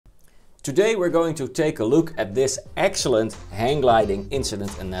Today we're going to take a look at this excellent hang gliding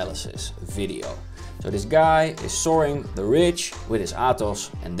incident analysis video. So this guy is soaring the ridge with his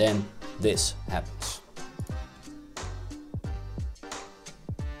Atos and then this happens.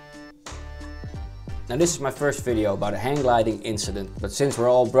 Now this is my first video about a hang gliding incident, but since we're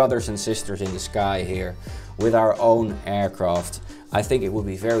all brothers and sisters in the sky here with our own aircraft, I think it would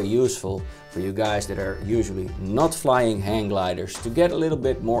be very useful for you guys that are usually not flying hang gliders to get a little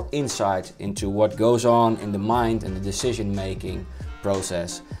bit more insight into what goes on in the mind and the decision-making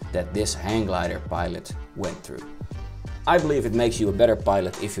process that this hang glider pilot went through. I believe it makes you a better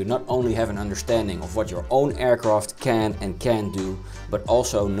pilot if you not only have an understanding of what your own aircraft can and can't do, but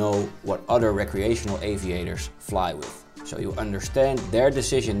also know what other recreational aviators fly with. So you understand their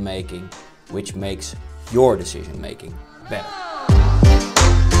decision-making, which makes your decision-making better.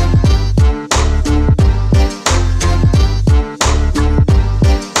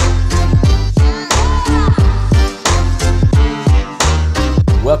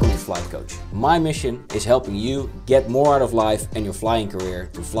 Welcome to Flight Coach. My mission is helping you get more out of life and your flying career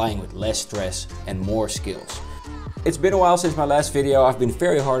to flying with less stress and more skills. It's been a while since my last video. I've been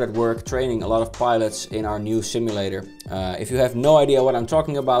very hard at work training a lot of pilots in our new simulator. If you have no idea what I'm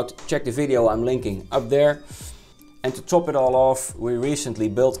talking about, check the video I'm linking up there. And to top it all off, we recently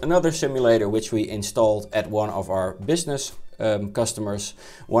built another simulator which we installed at one of our business customers,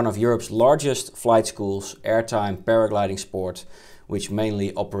 one of Europe's largest flight schools, Airtime Paragliding Sport, which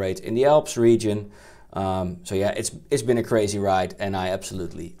mainly operate in the Alps region. So yeah, it's been a crazy ride and I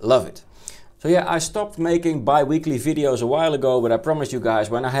absolutely love it. So yeah, I stopped making bi-weekly videos a while ago, but I promise you guys,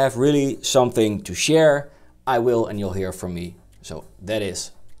 when I have really something to share, I will, and you'll hear from me. So that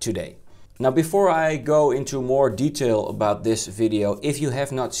is today. Now, before I go into more detail about this video, if you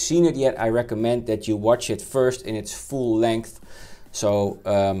have not seen it yet, I recommend that you watch it first in its full length. So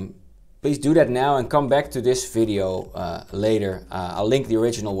please do that now and come back to this video later. I'll link the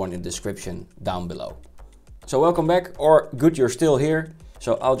original one in the description down below. So welcome back, or good you're still here.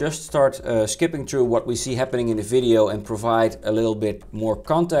 So I'll just start skipping through what we see happening in the video and provide a little bit more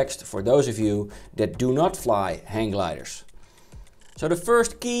context for those of you that do not fly hang gliders. So the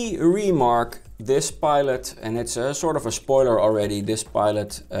first key remark this pilot, and it's a sort of a spoiler already, this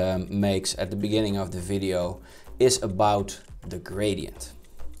pilot makes at the beginning of the video is about the gradient.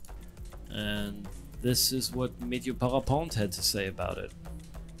 And this is what Meteor Parapente had to say about it.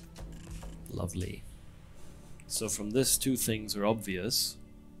 Lovely. So from this, two things are obvious.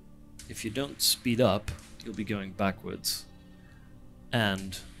 If you don't speed up, you'll be going backwards.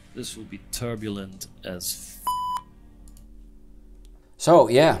 And this will be turbulent as f. So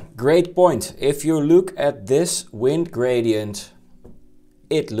yeah, great point. If you look at this wind gradient,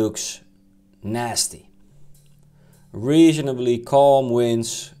 it looks nasty. Reasonably calm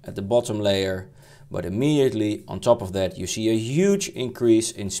winds at the bottom layer, but immediately on top of that you see a huge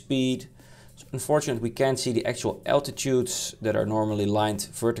increase in speed. So unfortunately we can't see the actual altitudes that are normally lined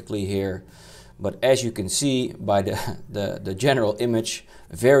vertically here, but as you can see by the general image,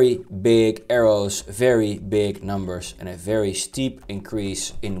 very big arrows, very big numbers, and a very steep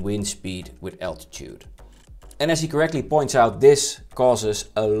increase in wind speed with altitude. And as he correctly points out, this causes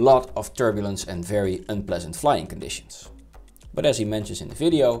a lot of turbulence and very unpleasant flying conditions. But as he mentions in the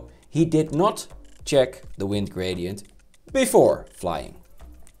video, he did not check the wind gradient before flying.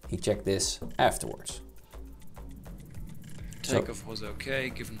 He checked this afterwards. Takeoff was okay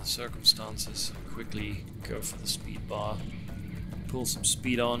given the circumstances. Quickly go for the speed bar. Pull some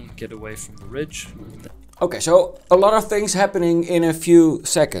speed on, get away from the ridge. Okay, so a lot of things happening in a few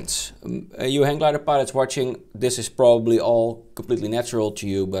seconds. You hang glider pilots watching, this is probably all completely natural to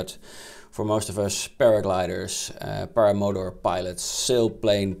you, but for most of us paragliders, paramotor pilots,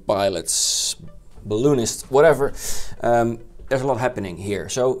 sailplane pilots, balloonists, whatever, there's a lot happening here.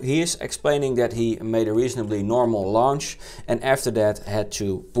 So he is explaining that he made a reasonably normal launch and after that had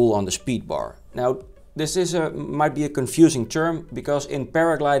to pull on the speed bar. Now, this is might be a confusing term because in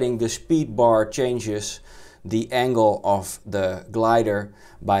paragliding the speed bar changes the angle of the glider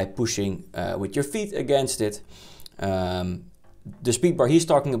by pushing with your feet against it. The speed bar he's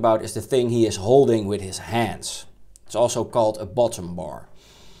talking about is the thing he is holding with his hands. It's also called a bottom bar.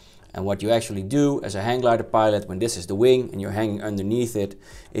 And what you actually do as a hang glider pilot when this is the wing and you're hanging underneath it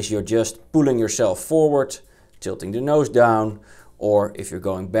is you're just pulling yourself forward, tilting the nose down, or if you're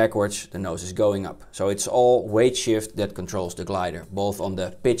going backwards, the nose is going up. So it's all weight shift that controls the glider, both on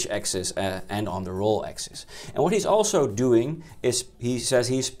the pitch axis and on the roll axis. And what he's also doing is, he says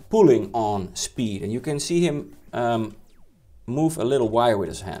he's pulling on speed. And you can see him move a little wire with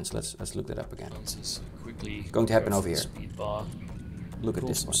his hands. Let's look that up again. Quickly it's going to happen over here. Speed bar. look at pull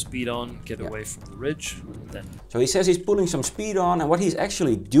this some one. speed on, get away from the ridge, then. So he says he's pulling some speed on, and what he's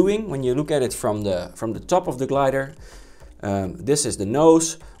actually doing, when you look at it from the top of the glider, this is the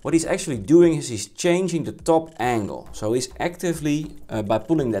nose. What he's actually doing is he's changing the top angle. So he's actively, by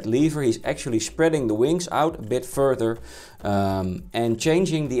pulling that lever, he's actually spreading the wings out a bit further and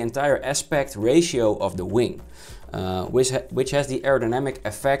changing the entire aspect ratio of the wing. Which has the aerodynamic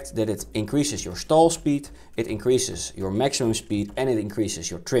effect that it increases your stall speed, it increases your maximum speed, and it increases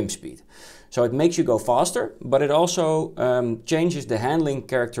your trim speed. So it makes you go faster, but it also changes the handling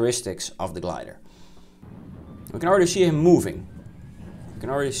characteristics of the glider. We can already see him moving. You can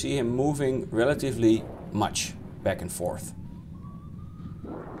already see him moving relatively much back and forth.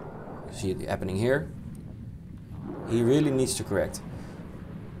 See it happening here. He really needs to correct.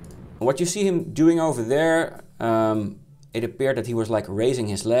 What you see him doing over there, it appeared that he was like raising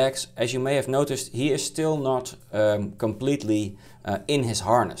his legs. As you may have noticed, he is still not completely in his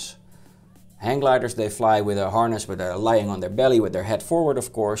harness. Hang gliders, they fly with a harness, but they're lying on their belly with their head forward,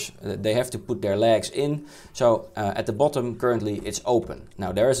 of course. They have to put their legs in. So at the bottom, currently, it's open.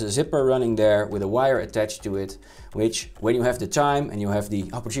 Now there is a zipper running there with a wire attached to it, which when you have the time and you have the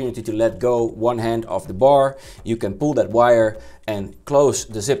opportunity to let go one hand off the bar, you can pull that wire and close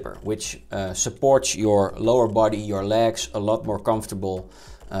the zipper, which supports your lower body, your legs a lot more comfortable,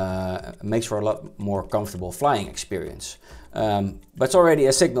 makes for a lot more comfortable flying experience. But it's already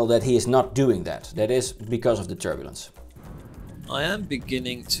a signal that he is not doing that. That is because of the turbulence. I am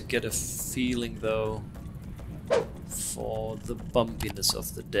beginning to get a feeling though for the bumpiness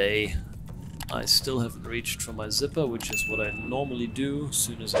of the day. I still haven't reached for my zipper, which is what I normally do. As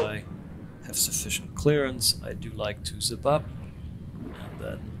soon as I have sufficient clearance, I do like to zip up and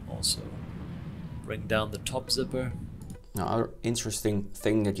then also bring down the top zipper. Now, another interesting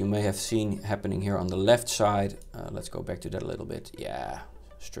thing that you may have seen happening here on the left side, let's go back to that a little bit. Yeah,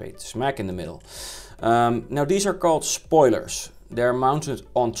 straight smack in the middle. Now these are called spoilers. They're mounted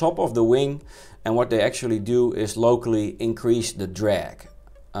on top of the wing, and what they actually do is locally increase the drag.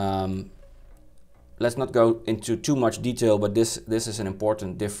 Let's not go into too much detail, but this is an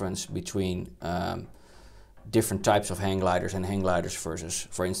important difference between different types of hang gliders and hang gliders versus,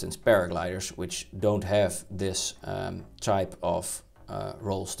 for instance, paragliders, which don't have this type of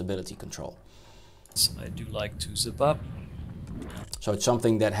roll stability control. I do like to zip up. So it's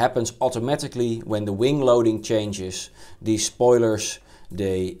something that happens automatically when the wing loading changes. These spoilers,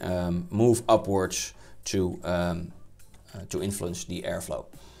 they move upwards to influence the airflow.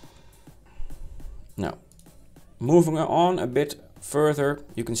 Now, moving on a bit further,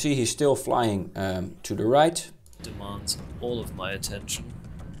 you can see he's still flying to the right. Demands all of my attention,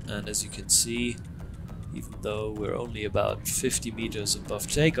 and as you can see, even though we're only about 50 meters above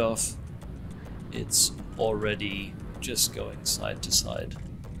takeoff, it's already just going side to side,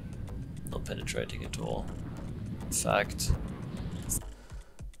 not penetrating at all. In fact,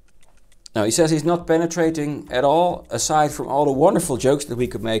 now he says he's not penetrating at all. Aside from all the wonderful jokes that we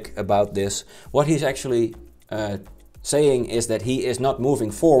could make about this, what he's actually saying is that he is not moving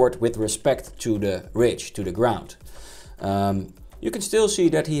forward with respect to the ridge, to the ground. You can still see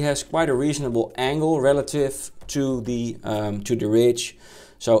that he has quite a reasonable angle relative to the ridge.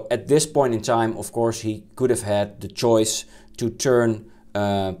 So at this point in time, of course, he could have had the choice to turn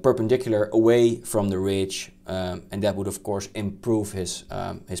perpendicular away from the ridge, and that would of course improve his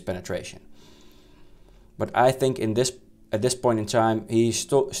penetration. But I think at this point in time, he's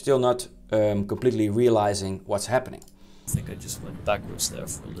still not completely realizing what's happening. I think I just went backwards there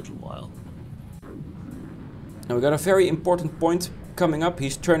for a little while. Now we got a very important point coming up.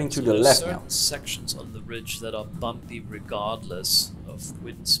 He's turning to the left now. Sections on the ridge that are bumpy regardless of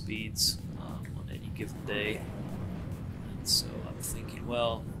wind speeds on any given day. And so I'm thinking,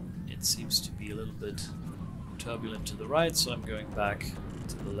 well, it seems to be a little bit turbulent to the right, so I'm going back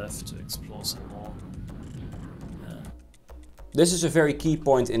to the left to explore some more. This is a very key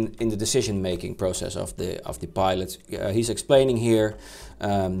point in the decision-making process of the pilot. He's explaining here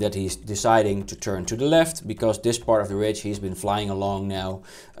that he's deciding to turn to the left because this part of the ridge he's been flying along now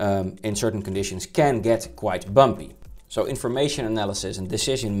in certain conditions can get quite bumpy. So information analysis and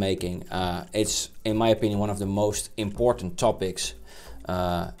decision-making, it's in my opinion one of the most important topics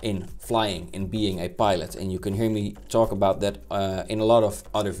in flying, in being a pilot, and you can hear me talk about that in a lot of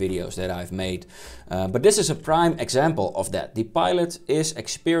other videos that I've made. But this is a prime example of that. The pilot is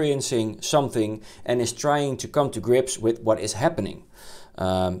experiencing something and is trying to come to grips with what is happening,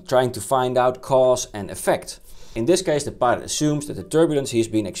 trying to find out cause and effect. In this case, the pilot assumes that the turbulence he's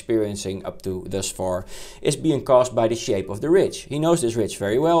been experiencing up to thus far is being caused by the shape of the ridge. He knows this ridge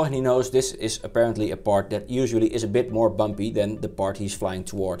very well, and he knows this is apparently a part that usually is a bit more bumpy than the part he's flying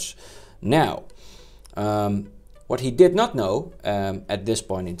towards now. What he did not know at this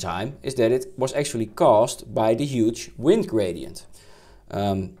point in time is that it was actually caused by the huge wind gradient.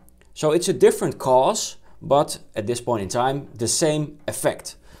 So it's a different cause, but at this point in time, the same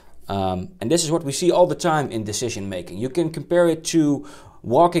effect. And this is what we see all the time in decision making. You can compare it to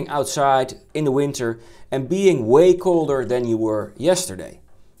walking outside in the winter and being way colder than you were yesterday.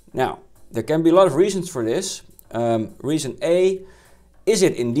 Now, there can be a lot of reasons for this. Reason A, is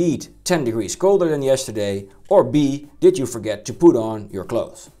it indeed 10 degrees colder than yesterday? Or B, did you forget to put on your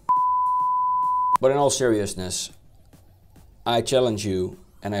clothes? But in all seriousness, I challenge you,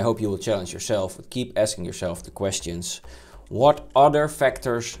 and I hope you will challenge yourself, but keep asking yourself the questions. What other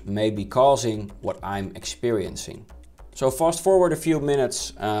factors may be causing what I'm experiencing? So fast forward a few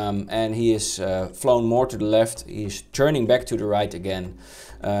minutes and he is flown more to the left. He's turning back to the right again.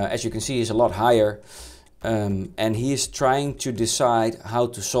 As you can see, he's a lot higher. And he is trying to decide how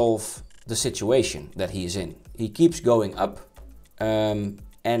to solve the situation that he is in. He keeps going up and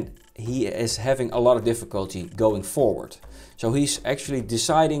he is having a lot of difficulty going forward. So he's actually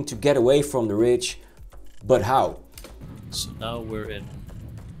deciding to get away from the ridge, but how? So now we're in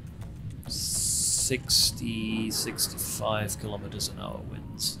 60-65 kilometers an hour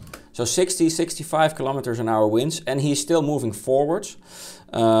winds. So 60-65 kilometers an hour winds, and he's still moving forwards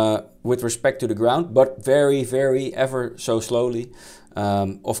with respect to the ground, but very ever so slowly.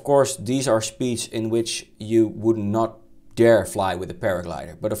 Of course, these are speeds in which you would not dare fly with a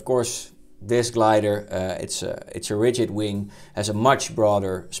paraglider. But of course, this glider, it's a rigid wing, has a much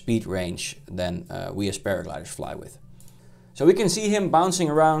broader speed range than we as paragliders fly with. So we can see him bouncing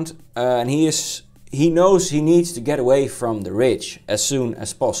around and he knows he needs to get away from the ridge as soon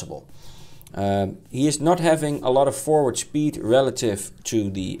as possible. He is not having a lot of forward speed relative to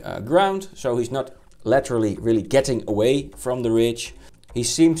the ground, so he's not laterally really getting away from the ridge. He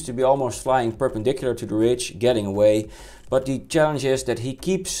seems to be almost flying perpendicular to the ridge, getting away, but the challenge is that he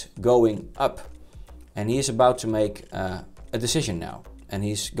keeps going up. And he is about to make a decision now, and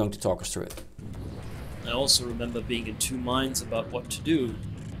he's going to talk us through it. I also remember being in two minds about what to do,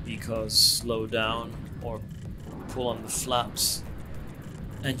 because slow down or pull on the flaps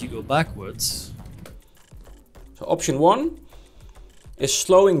and you go backwards. So option one is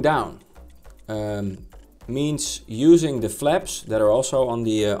slowing down. Means using the flaps that are also on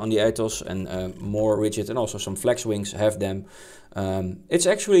the Atos and more rigid, and also some flex wings have them. It's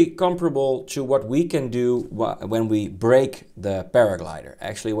actually comparable to what we can do when we brake the paraglider.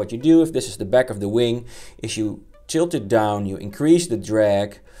 Actually, what you do, if this is the back of the wing, is you tilt it down, you increase the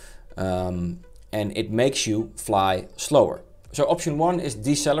drag, and it makes you fly slower. So option one is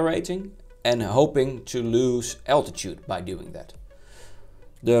decelerating and hoping to lose altitude by doing that.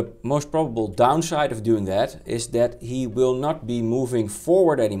 The most probable downside of doing that is that he will not be moving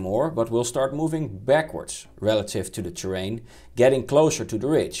forward anymore, but will start moving backwards relative to the terrain, getting closer to the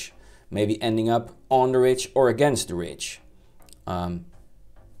ridge, maybe ending up on the ridge or against the ridge.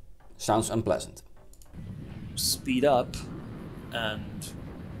 Sounds unpleasant. Speed up and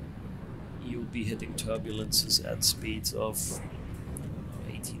you'll be hitting turbulences at speeds of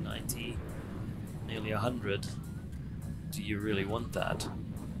 80, 90, nearly 100. Do you really want that?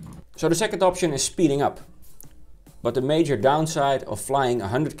 So the second option is speeding up. But the major downside of flying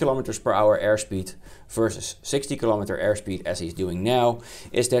 100 kilometers per hour airspeed versus 60 kilometer airspeed as he's doing now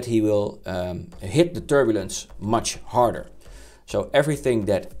is that he will hit the turbulence much harder. So everything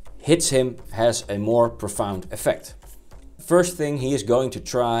that hits him has a more profound effect. First thing he is going to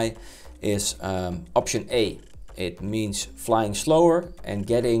try is option A. It means flying slower and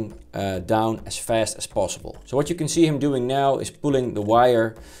getting down as fast as possible. So what you can see him doing now is pulling the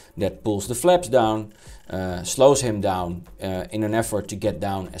wire that pulls the flaps down, slows him down in an effort to get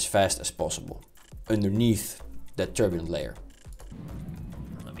down as fast as possible underneath that turbulent layer.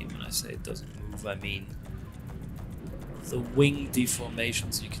 I mean, when I say it doesn't move, I mean the wing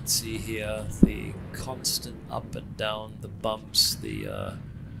deformations you can see here, the constant up and down, the bumps, the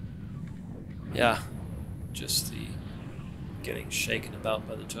just the getting shaken about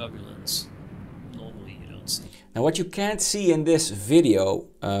by the turbulence. Normally you don't see. Now what you can't see in this video,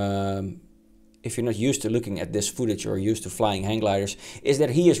 if you're not used to looking at this footage or used to flying hang gliders, is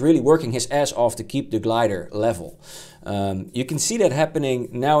that he is really working his ass off to keep the glider level. You can see that happening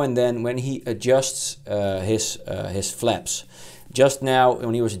now and then when he adjusts his flaps. just now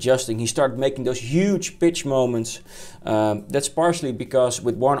when he was adjusting, he started making those huge pitch moments. That's partially because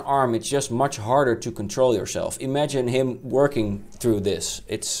with one arm it's just much harder to control yourself. Imagine him working through this.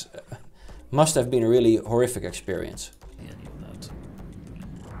 It's must have been a really horrific experience.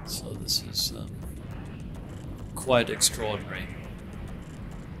 So this is quite extraordinary.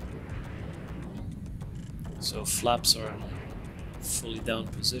 So flaps are in fully down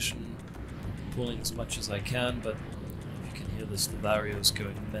position, pulling as much as I can, but if you can hear this, the vario's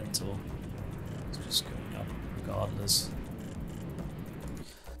going mental. It's just going up regardless.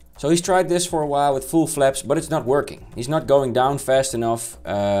 So he's tried this for a while with full flaps, but it's not working. He's not going down fast enough.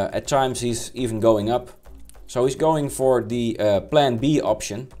 At times he's even going up. So he's going for the plan B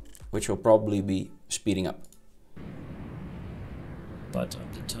option, which will probably be speeding up. But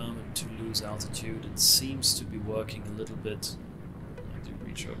I'm determined to lose altitude. It seems to be working a little bit. I do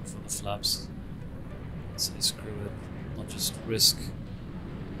reach over for the flaps. Say screw it. I'll just risk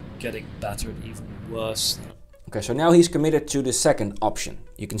getting battered even worse. Okay, so now he's committed to the second option.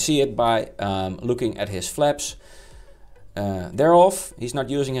 You can see it by looking at his flaps. They're off. He's not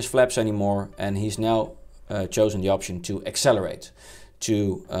using his flaps anymore, and he's now chosen the option to accelerate,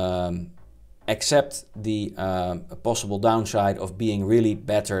 to accept the possible downside of being really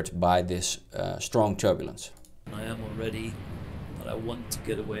battered by this strong turbulence. I am already, but I want to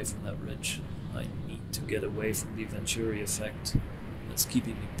get away from that ridge. I need to get away from the Venturi effect that's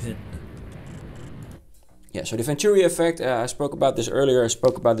keeping me pinned. Yeah, so the Venturi effect, I spoke about this earlier, I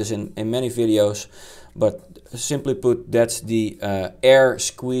spoke about this in many videos, but simply put, that's the air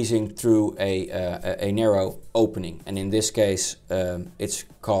squeezing through a narrow opening. And in this case, it's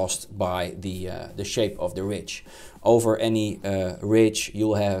caused by the shape of the ridge. Over any ridge,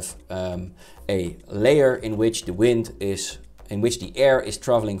 you'll have a layer in which the air is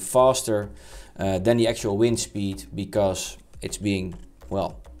traveling faster than the actual wind speed, because it's being,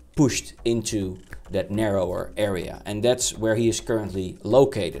 well, pushed into that narrower area, and that's where he is currently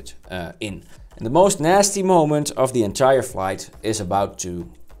located in. And the most nasty moment of the entire flight is about to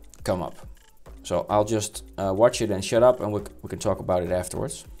come up. So I'll just watch it and shut up, and we can talk about it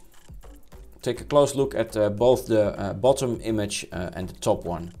afterwards. Take a close look at both the bottom image and the top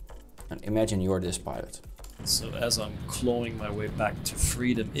one, and imagine you're this pilot. So as I'm clawing my way back to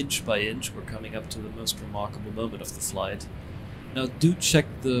freedom inch by inch, we're coming up to the most remarkable moment of the flight. Now do check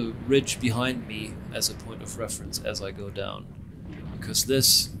the ridge behind me as a point of reference as I go down, because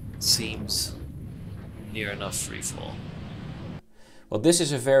this seems near enough free fall. Well, this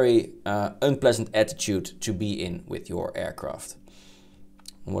is a very unpleasant attitude to be in with your aircraft.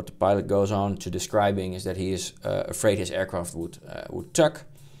 And what the pilot goes on to describing is that he is afraid his aircraft would tuck,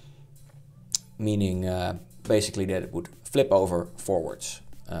 meaning basically that it would flip over forwards,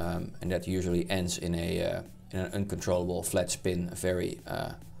 and that usually ends in an uncontrollable flat spin, a very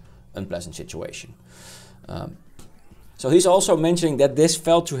unpleasant situation. So he's also mentioning that this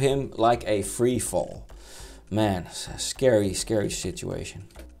felt to him like a free fall. Man, it's a scary, scary situation.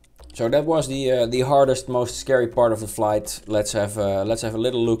 So that was the hardest, most scary part of the flight. Let's have a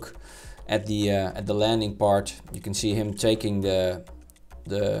little look at the landing part. You can see him taking the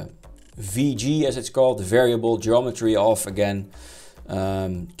VG, as it's called, the variable geometry, off again.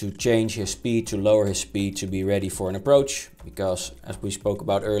 To change his speed, to lower his speed, to be ready for an approach, because as we spoke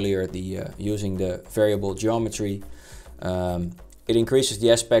about earlier, using the variable geometry, it increases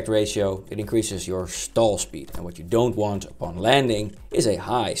the aspect ratio, it increases your stall speed, and what you don't want upon landing is a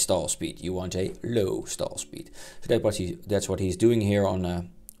high stall speed. You want a low stall speed. So that's what he's doing here on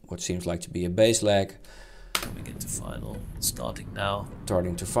what seems like to be a base lag. Coming into final, starting now.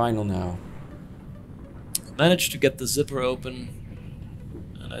 Starting to final now. Managed to get the zipper open.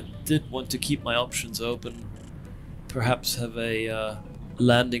 I did want to keep my options open, perhaps have a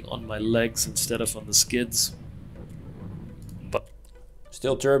landing on my legs instead of on the skids. But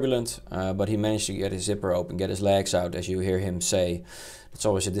still turbulent, but he managed to get his zipper open, get his legs out, as you hear him say. It's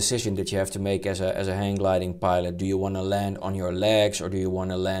always a decision that you have to make as a hang gliding pilot. Do you want to land on your legs, or do you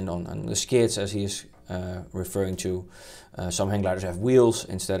want to land on the skids, as he is referring to? Some hang gliders have wheels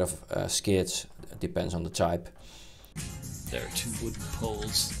instead of skids. It depends on the type. There are two wooden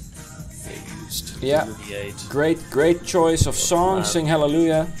poles they used to delineate. Great choice of song. Sing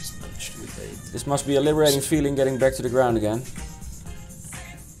Hallelujah. This must be a liberating feeling, getting back to the ground again.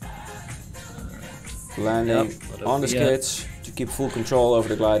 Landing on the skids to keep full control over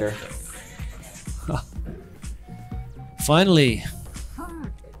the glider. Finally.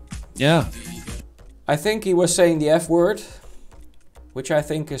 Yeah. I think he was saying the F word, which I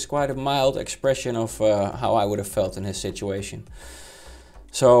think is quite a mild expression of how I would have felt in his situation.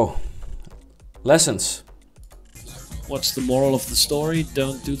 So, lessons. what's the moral of the story?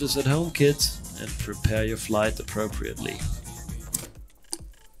 Don't do this at home, kids, and prepare your flight appropriately.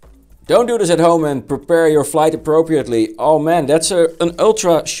 Don't do this at home and prepare your flight appropriately. Oh man, that's an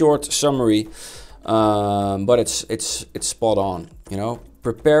ultra short summary, but it's spot on. You know,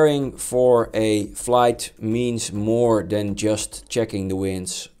 preparing for a flight means more than just checking the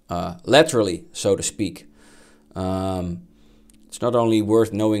winds, laterally, so to speak. It's not only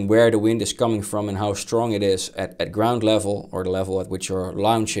worth knowing where the wind is coming from and how strong it is at ground level, or the level at which you're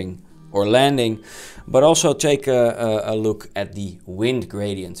launching or landing, but also take a look at the wind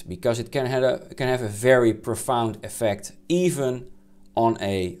gradient, because it can have a very profound effect even on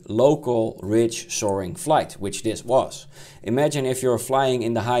a local ridge soaring flight, which this was. Imagine if you're flying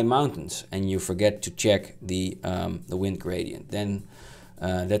in the high mountains and you forget to check the wind gradient, then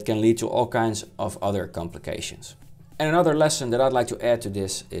that can lead to all kinds of other complications. And another lesson that I'd like to add to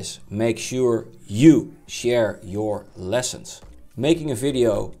this is make sure you share your lessons. Making a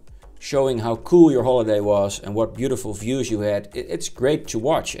video showing how cool your holiday was and what beautiful views you had, it's great to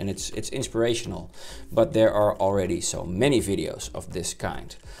watch and it's inspirational, but there are already so many videos of this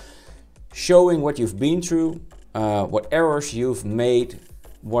kind. Showing what you've been through, what errors you've made,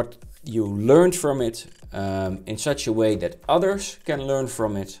 what you learned from it, in such a way that others can learn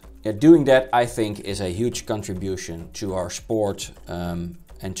from it. Doing that, I think, is a huge contribution to our sport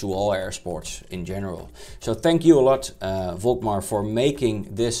and to all air sports in general. So thank you a lot, Volkmar, for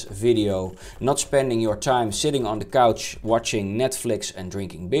making this video, not spending your time sitting on the couch watching Netflix and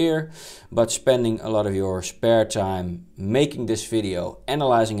drinking beer, but spending a lot of your spare time making this video,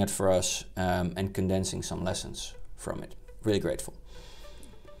 analyzing it for us, and condensing some lessons from it. Really grateful.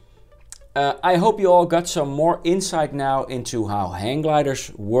 I hope you all got some more insight now into how hang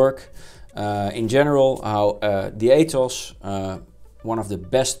gliders work in general, how the Atos, one of the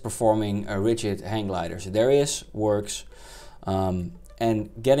best performing rigid hang gliders there is, works, and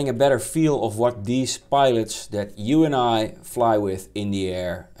getting a better feel of what these pilots that you and I fly with in the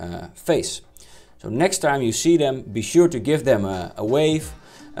air face. So next time you see them, be sure to give them a wave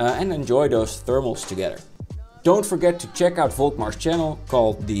and enjoy those thermals together. Don't forget to check out Volkmar's channel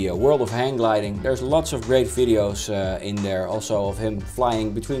called The World of Hang Gliding. There's lots of great videos in there, also of him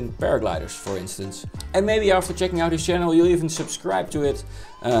flying between paragliders, for instance. And maybe after checking out his channel, you'll even subscribe to it,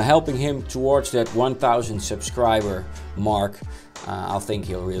 helping him towards that 1000 subscriber mark. I think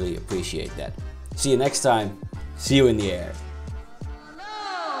he'll really appreciate that. See you next time. See you in the air.